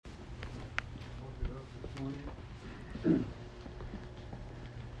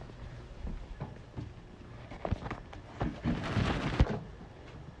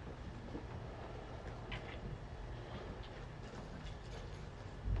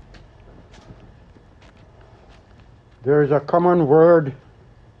There is a common word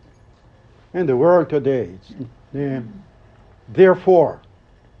in the world today. It's therefore.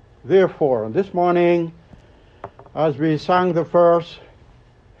 Therefore. And this morning, as we sang the first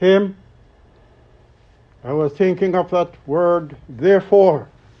hymn, I was thinking of that word, therefore.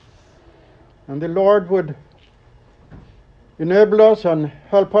 And the Lord would enable us and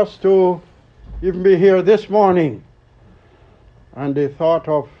help us to even be here this morning. And the thought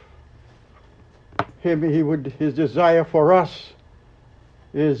of him, his desire for us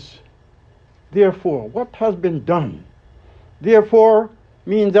is, therefore, what has been done? Therefore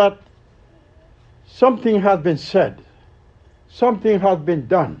means that something has been said, something has been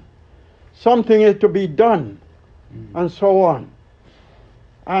done, something is to be done, and so on.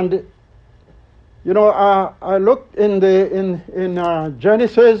 And you know, I looked in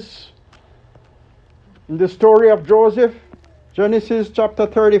Genesis, in the story of Joseph, Genesis chapter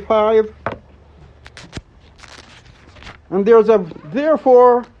 35. And there's a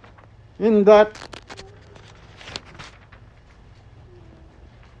therefore in that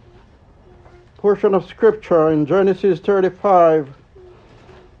portion of scripture in Genesis 35.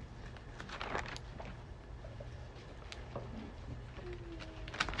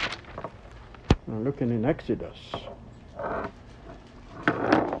 I'm looking in Exodus.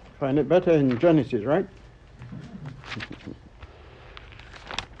 Find it better in Genesis, right?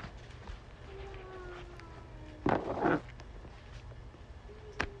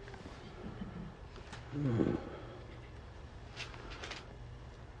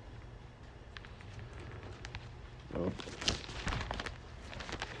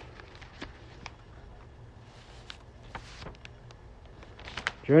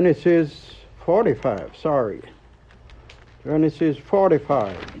 Genesis 45, sorry. Genesis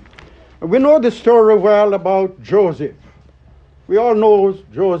 45. We know the story well about Joseph. We all know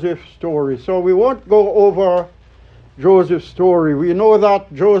Joseph's story, so we won't go over Joseph's story. We know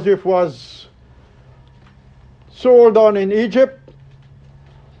that Joseph was sold on in Egypt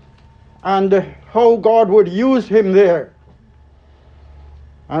and how God would use him there.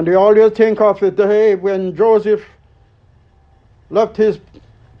 And we always think of the day when Joseph left his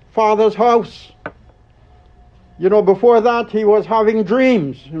father's house. You know, before that he was having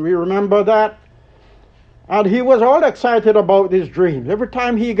dreams. We remember that. And he was all excited about these dreams. Every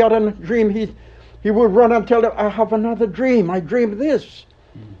time he got a dream, he would run and tell them, I have another dream. I dreamed this.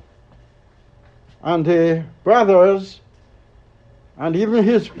 And the brothers and even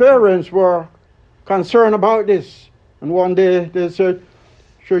his parents were concerned about this. And one day they said,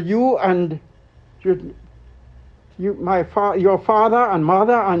 should you and your father and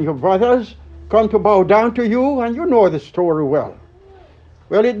mother and your brothers come to bow down to you? And you know the story well.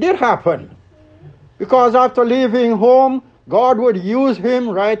 Well, it did happen. Because after leaving home, God would use him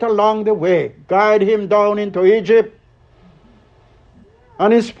right along the way, guide him down into Egypt.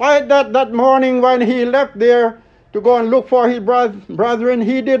 And in spite that morning when he left there to go and look for his brethren,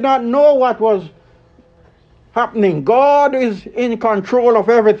 he did not know what was happening. God is in control of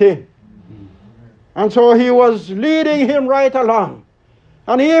everything. And so he was leading him right along.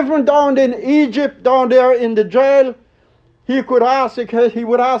 And even down in Egypt, down there in the jail, he would ask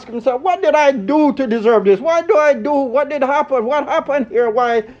himself, what did I do to deserve this? What do I do? What did happen? What happened here?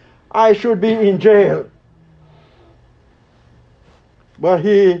 Why I should be in jail? But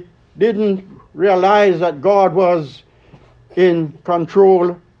he didn't realize that God was in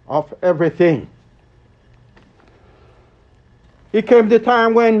control of everything. It came the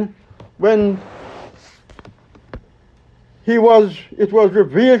time when it was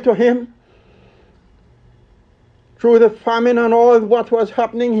revealed to him through the famine and all what was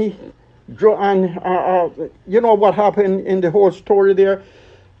happening. You know what happened in the whole story there.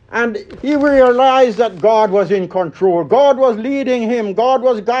 And he realized that God was in control. God was leading him. God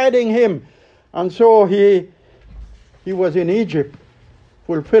was guiding him. And so he was in Egypt,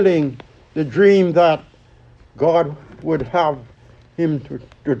 fulfilling the dream that God would have him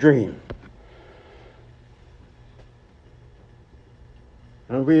to dream.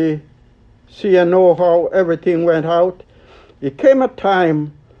 And we see and know how everything went out. It came a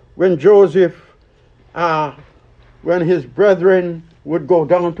time when Joseph, when his brethren would go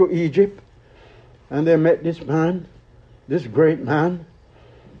down to Egypt, and they met this man, this great man.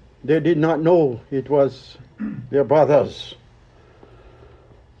 They did not know it was their brothers.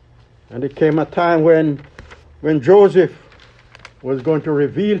 And it came a time when Joseph was going to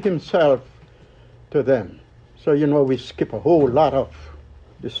reveal himself to them. So, we skip a whole lot of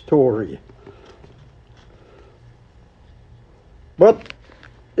the story. But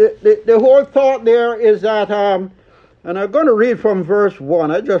the whole thought there is that, and I'm going to read from verse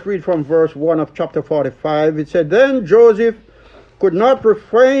 1. I just read from verse 1 of chapter 45. It said, Then Joseph could not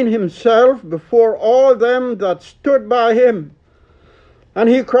refrain himself before all them that stood by him. And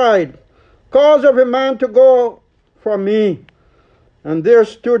he cried, Cause of a man to go from me. And there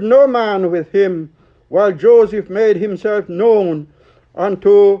stood no man with him, while Joseph made himself known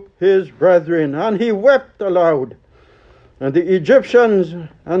unto his brethren. And he wept aloud. And the Egyptians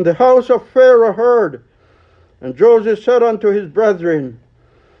and the house of Pharaoh heard. And Joseph said unto his brethren,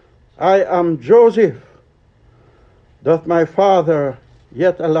 I am Joseph. Doth my father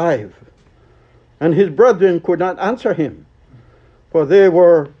yet alive? And his brethren could not answer him, for they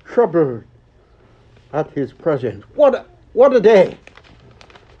were troubled at his presence. What a day!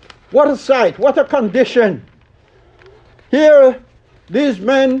 What a sight! What a condition! Here, these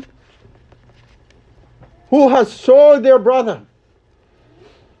men who has sold their brother,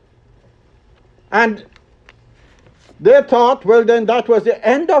 and they thought, well, then that was the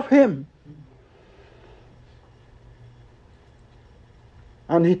end of him.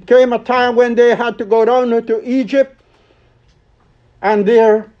 And it came a time when they had to go down to Egypt, and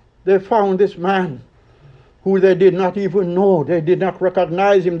there they found this man who they did not even know. They did not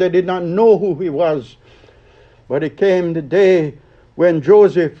recognize him. They did not know who he was. But it came the day when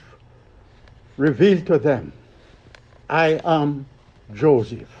Joseph revealed to them, I am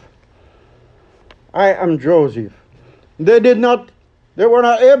Joseph. I am Joseph. They were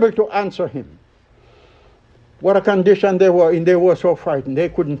not able to answer him. What a condition they were in. They were so frightened. They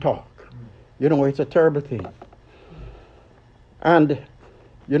couldn't talk. It's a terrible thing. And,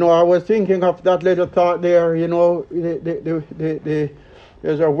 I was thinking of that little thought there,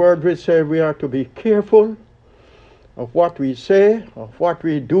 there's a word which says we are to be careful of what we say, of what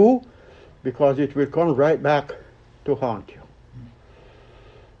we do, because it will come right back to haunt you.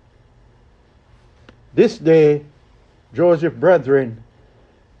 This day, Joseph's brethren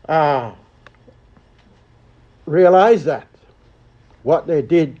realized that what they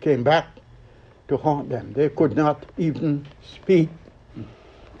did came back to haunt them. They could not even speak.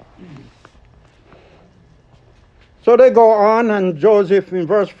 So they go on, and Joseph, in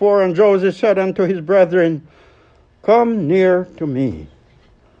verse 4, and Joseph said unto his brethren, Come near to me,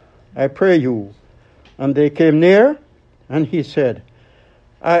 I pray you. And they came near, and he said,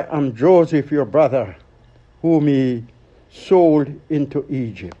 I am Joseph your brother, whom he sold into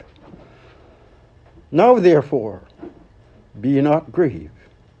Egypt. Now therefore, be not grieved,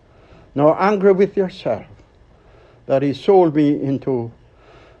 nor angry with yourself, that he sold me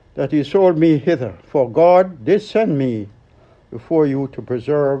hither. For God did send me before you to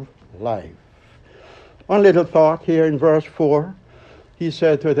preserve life. One little thought here in verse 4. He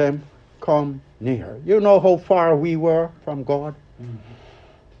said to them, Come near. You know how far we were from God? Mm-hmm.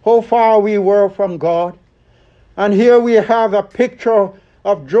 How far we were from God. And here we have a picture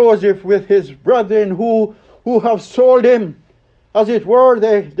of Joseph with his brethren who have sold him. As it were,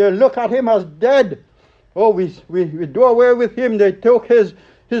 they look at him as dead. Oh, we do away with him. They took his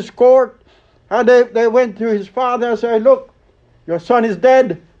coat, and they went to his father and said, Look, your son is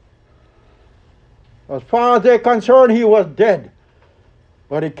dead. As far as they're concerned, he was dead.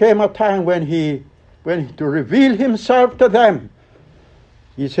 But it came a time when to reveal himself to them,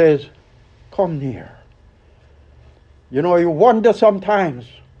 he says, Come near. You wonder sometimes,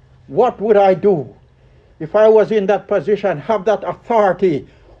 what would I do if I was in that position, have that authority?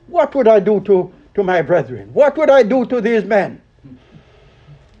 What would I do to my brethren? What would I do to these men?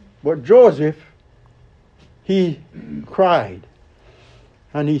 But Joseph, he cried,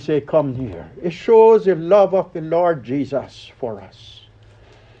 and he said, Come near. It shows the love of the Lord Jesus for us.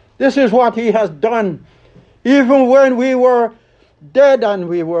 This is what he has done. Even when we were dead and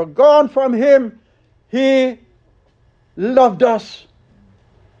we were gone from him, he loved us.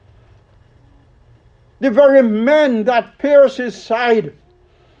 The very men that pierced his side,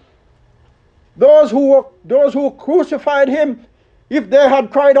 those who crucified him, if they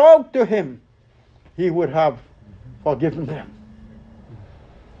had cried out to him, he would have forgiven them.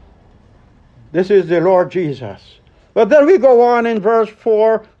 This is the Lord Jesus. But then we go on in verse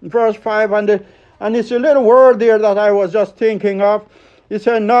 4, verse 5, and it's a little word there that I was just thinking of. It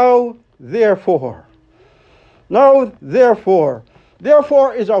said, Now therefore. Therefore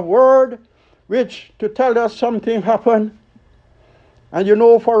is a word which to tell us something happened. And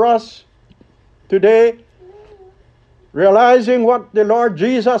for us today, realizing what the Lord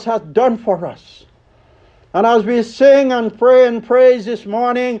Jesus has done for us, And as we sing and pray and praise this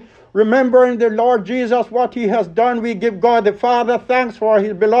morning, remembering the Lord Jesus, what he has done, we give God the Father thanks for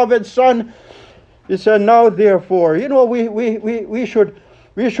his beloved Son. He said, now therefore, we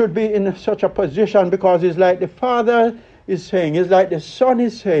should be in such a position, because it's like the Father is saying, it's like the Son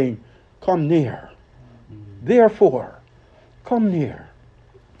is saying, come near. Therefore, come near.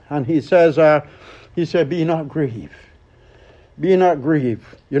 And he said, be not grieved. Be not grieved.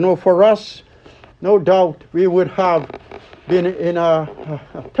 For us, no doubt we would have been in a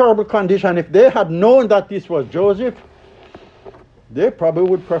terrible condition. If they had known that this was Joseph, they probably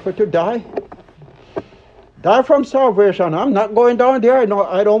would prefer to die. Die from starvation. I'm not going down there. No,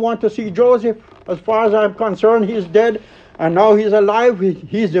 I don't want to see Joseph. As far as I'm concerned, he's dead. And now he's alive.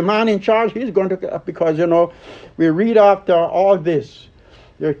 He's the man in charge. He's going to, because, we read after all this,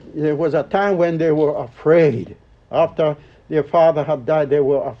 there was a time when they were afraid. After their father had died, they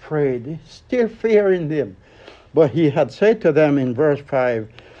were afraid. Still fearing him. But he had said to them in verse 5,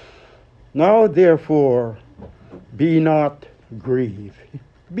 now therefore, be not grieved.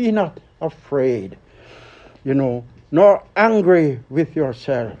 Be not afraid. Nor angry with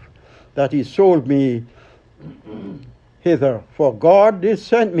yourself that he sold me hither. For God did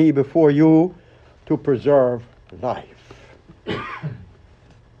send me before you to preserve life.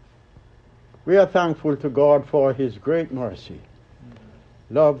 We are thankful to God for his great mercy,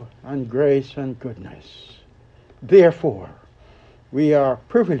 love and grace and goodness. Therefore, we are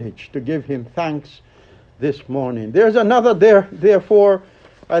privileged to give him thanks this morning. There's another therefore,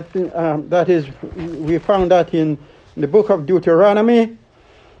 I think we found that in the book of Deuteronomy,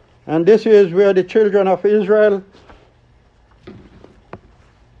 and this is where the children of Israel.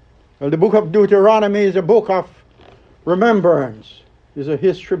 Well, the book of Deuteronomy is a book of remembrance. It's a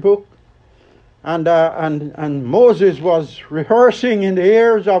history book, and Moses was rehearsing in the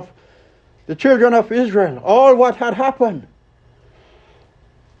ears of the children of Israel all what had happened.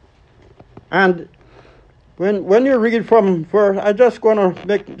 And when you read from verse, I'm just going to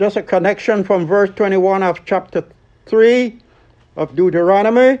make just a connection from verse 21 of chapter 3 of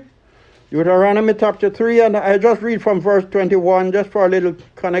Deuteronomy. Deuteronomy chapter 3, and I just read from verse 21 just for a little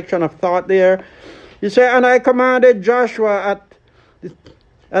connection of thought there. He said, and I commanded Joshua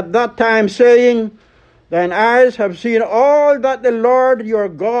at that time, saying, thine eyes have seen all that the Lord your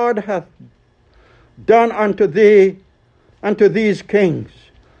God hath done unto thee, unto these kings.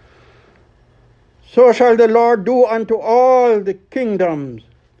 So shall the Lord do unto all the kingdoms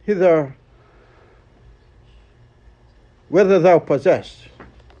hither, whether thou possess.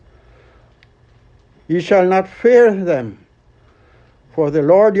 Ye shall not fear them, for the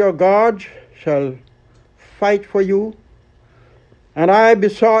Lord your God shall fight for you. And I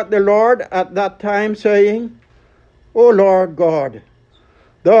besought the Lord at that time, saying, O Lord God,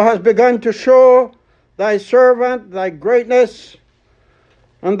 thou hast begun to show thy servant thy greatness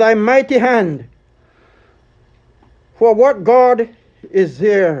and thy mighty hand. For what God is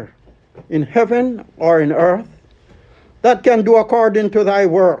there in heaven or in earth that can do according to thy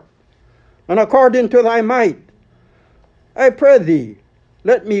work and according to thy might? I pray thee,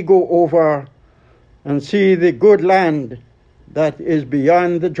 let me go over and see the good land that is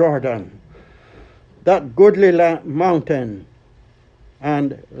beyond the Jordan, that goodly mountain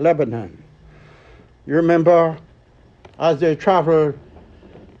and Lebanon. You remember as they traveled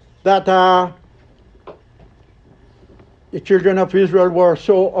that the children of Israel were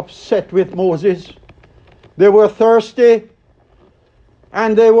so upset with Moses. They were thirsty,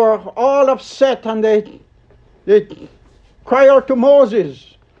 and they were all upset, and they cried out to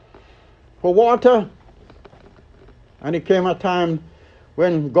Moses for water. And it came a time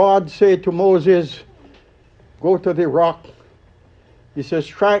when God said to Moses, go to the rock. He says,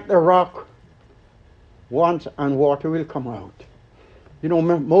 strike the rock once and water will come out.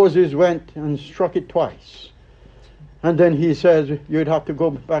 Moses went and struck it twice. And then he says, you'd have to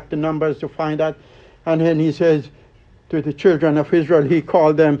go back to Numbers to find that. And then he says to the children of Israel, he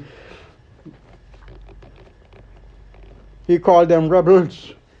called them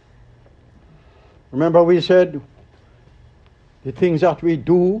rebels. Remember we said, the things that we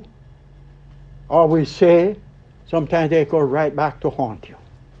do or we say, sometimes they go right back to haunt you.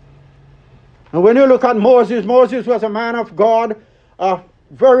 And when you look at Moses, Moses was a man of God, a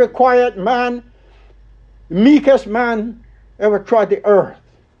very quiet man, meekest man ever trod the earth.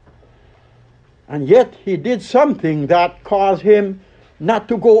 And yet he did something that caused him not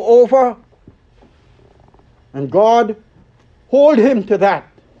to go over. And God hold him to that.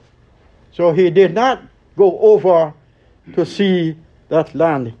 So he did not go over to see that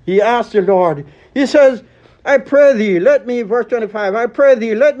land. He asked the Lord, he says, I pray thee, let me, verse 25, I pray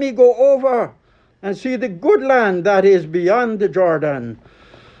thee, let me go over and see the good land that is beyond the Jordan,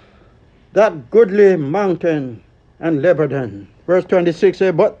 that goodly mountain and Lebanon. Verse 26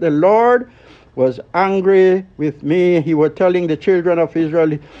 says, but the Lord was angry with me. He was telling the children of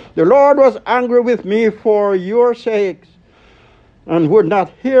Israel, the Lord was angry with me for your sakes, and would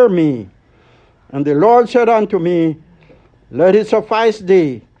not hear me. And the Lord said unto me, let it suffice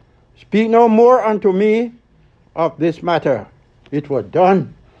thee. Speak no more unto me of this matter. It was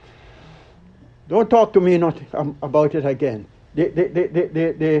done. Don't talk to me not about it again.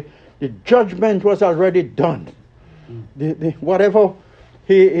 The judgment was already done. Whatever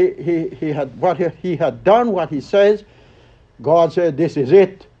he had done, what he says, God said, this is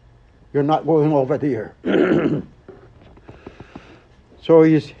it. You're not going over there. So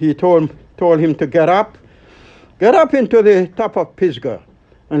he told him to get up into the top of Pisgah,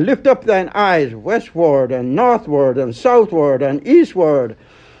 and lift up thine eyes westward and northward and southward and eastward,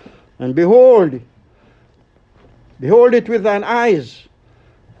 and behold it with thine eyes,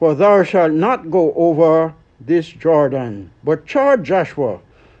 for thou shalt not go over this Jordan. But charge Joshua,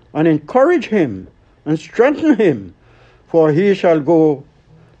 and encourage him, and strengthen him, for he shall go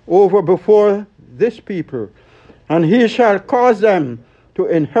over before this people, and he shall cause them to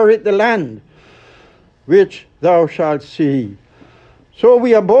inherit the land which thou shalt see. So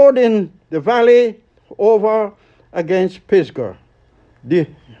we abode in the valley over against Pisgah, the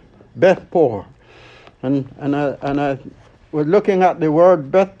Beth-Por. And I was looking at the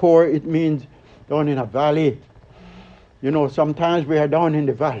word Beth-Por. It means down in a valley. You know, sometimes we are down in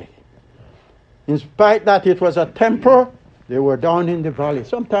the valley. In spite that it was a temple, they were down in the valley.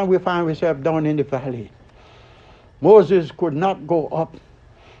 Sometimes we find ourselves down in the valley. Moses could not go up,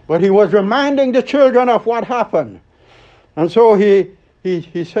 but he was reminding the children of what happened. And so he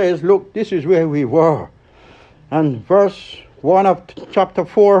says, look, this is where we were. And verse 1 of chapter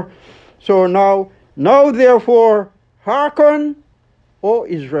 4, so now therefore hearken, O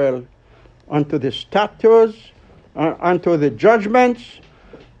Israel, unto the statutes, unto the judgments,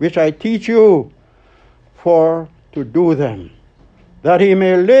 which I teach you, for to do them, that he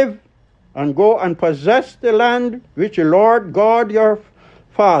may live and go and possess the land which the Lord God your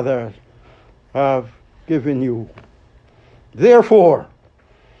fathers have given you. Therefore,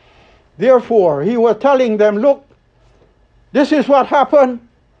 he was telling them, look, this is what happened.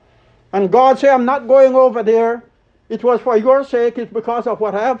 And God said, I'm not going over there. It was for your sake. It's because of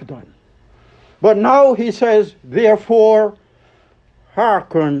what I have done. But now he says, therefore,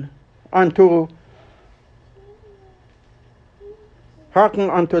 hearken unto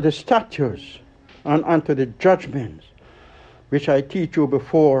the statutes and unto the judgments, which I teach you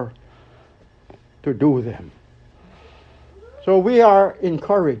before to do them. So we are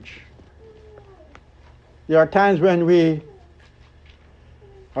encouraged. There are times when we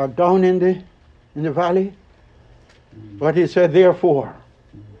are down in the valley, but he said, therefore,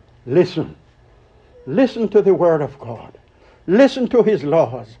 listen to the word of God, listen to his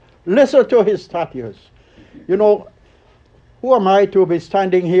laws, listen to his statutes. You know, who am I to be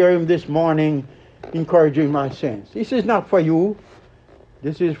standing here this morning encouraging my saints? This is not for you.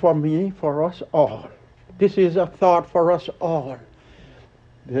 This is for me, for us all. This is a thought for us all.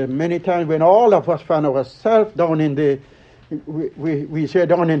 There are many times when all of us find ourselves down in we say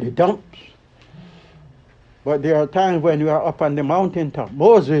down in the dumps. But there are times when we are up on the mountaintop.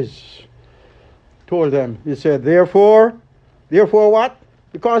 Moses told them, he said, therefore what?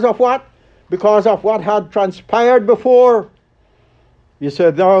 Because of what? Because of what had transpired before. He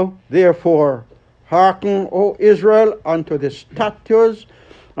said, now, therefore, hearken, O Israel, unto the statutes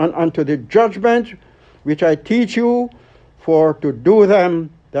and unto the judgments which I teach you, for to do them,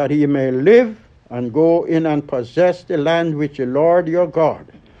 that ye may live and go in and possess the land which the Lord your God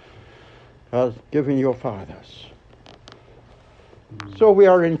has given your fathers. So we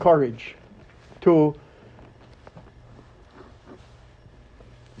are encouraged for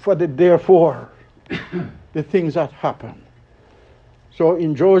therefore, the things that happen. So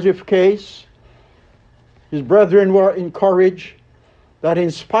in Joseph's case, his brethren were encouraged that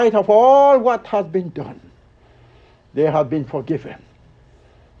in spite of all what has been done, they have been forgiven.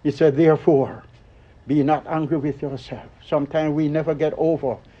 He said, therefore, be not angry with yourself. Sometimes we never get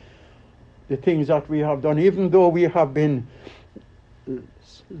over the things that we have done, even though we have been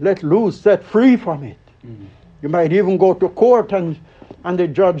let loose, set free from it. Mm-hmm. You might even go to court and the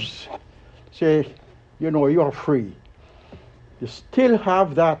judge say, you know, you're free. You still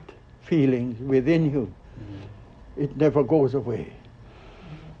have that feeling within you. Mm-hmm. It never goes away.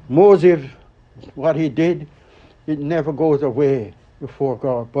 Moses, what he did, it never goes away before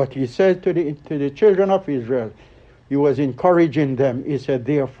God. But he said to the children of Israel, he was encouraging them. He said,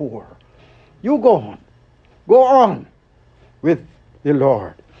 therefore, You go on. Go on with the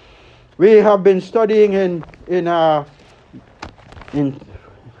Lord. We have been studying in 2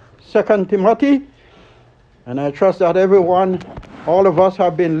 Timothy, and I trust that everyone, all of us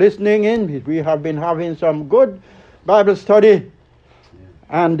have been listening in. We have been having some good Bible study.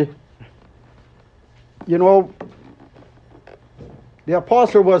 And, you know, the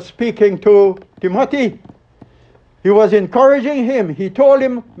apostle was speaking to Timothy. He was encouraging him. He told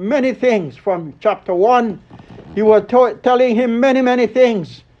him many things from chapter 1. He was telling him many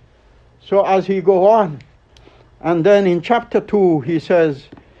things. So as he go on, and then in chapter 2 he says,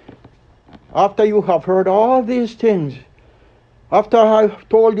 after you have heard all these things, after I've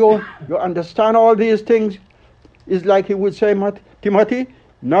told you, you understand all these things, it's like he would say, Timothy,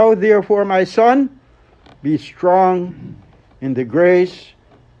 now therefore my son, be strong in the grace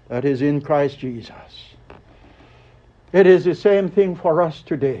that is in Christ Jesus. It is the same thing for us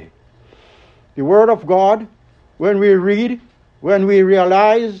today. The Word of God, when we read, when we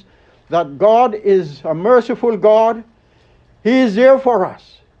realize that God is a merciful God, He is there for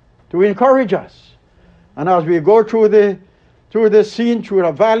us to encourage us. And as we go through the scene, through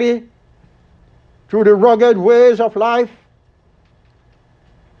the valley, through the rugged ways of life,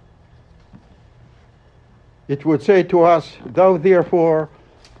 it would say to us, thou therefore,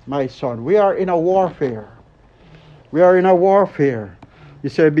 my son. We are in a warfare. We are in a warfare. He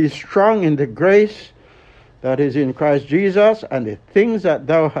said, be strong in the grace that is in Christ Jesus, and the things that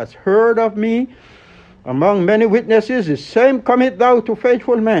thou hast heard of me among many witnesses, the same commit thou to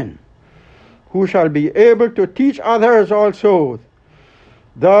faithful men, who shall be able to teach others also.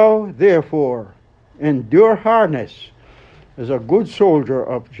 Thou therefore endure hardness as a good soldier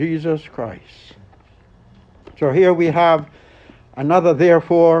of Jesus Christ. So here we have another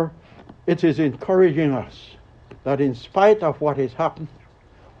therefore. It is encouraging us that in spite of what has happened,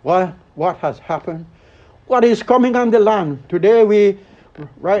 what has happened, what is coming on the land. Today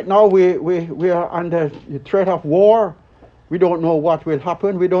right now we are under the threat of war. We don't know what will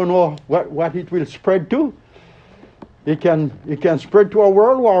happen. We don't know what it will spread to. It can spread to a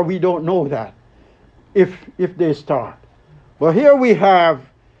world war. We don't know that if they start. But here we have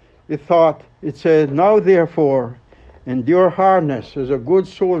the thought. It says, now therefore endure hardness as a good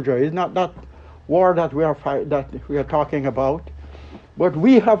soldier. It's not that war that we are talking about, but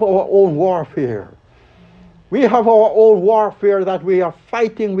we have our own warfare. We have our own warfare that we are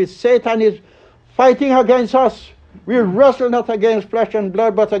fighting with. Satan is fighting against us. We wrestle not against flesh and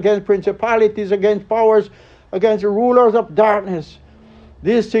blood, but against principalities, against powers, against the rulers of darkness.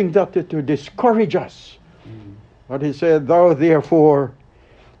 These things that to discourage us. But he said, thou therefore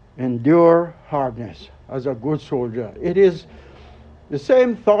endure hardness as a good soldier. It is the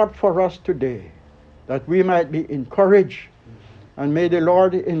same thought for us today, that we might be encouraged, and may the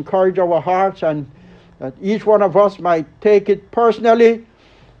Lord encourage our hearts, and that each one of us might take it personally,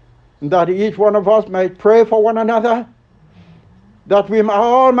 that each one of us might pray for one another, that we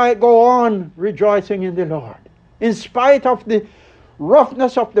all might go on rejoicing in the Lord, in spite of the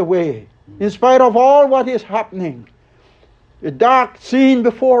roughness of the way, in spite of all what is happening, the dark scene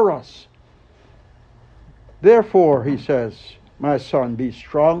before us. Therefore, he says, my son, be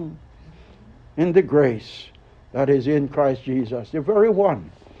strong in the grace that is in Christ Jesus. The very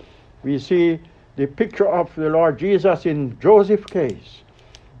one. We see the picture of the Lord Jesus in Joseph's case.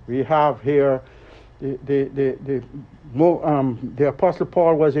 We have here the Apostle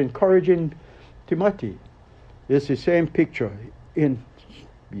Paul was encouraging Timothy. It's the same picture.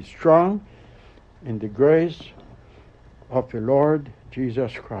 Be strong in the grace of the Lord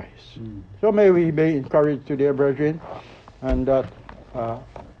Jesus Christ. So may we be encouraged today, brethren, and that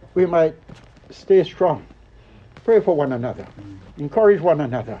we might stay strong. Pray for one another. Encourage one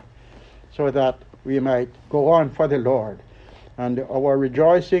another, so that we might go on for the Lord. And our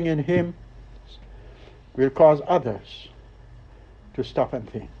rejoicing in Him will cause others to stop and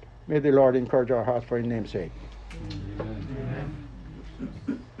think. May the Lord encourage our hearts for His name's sake. Amen.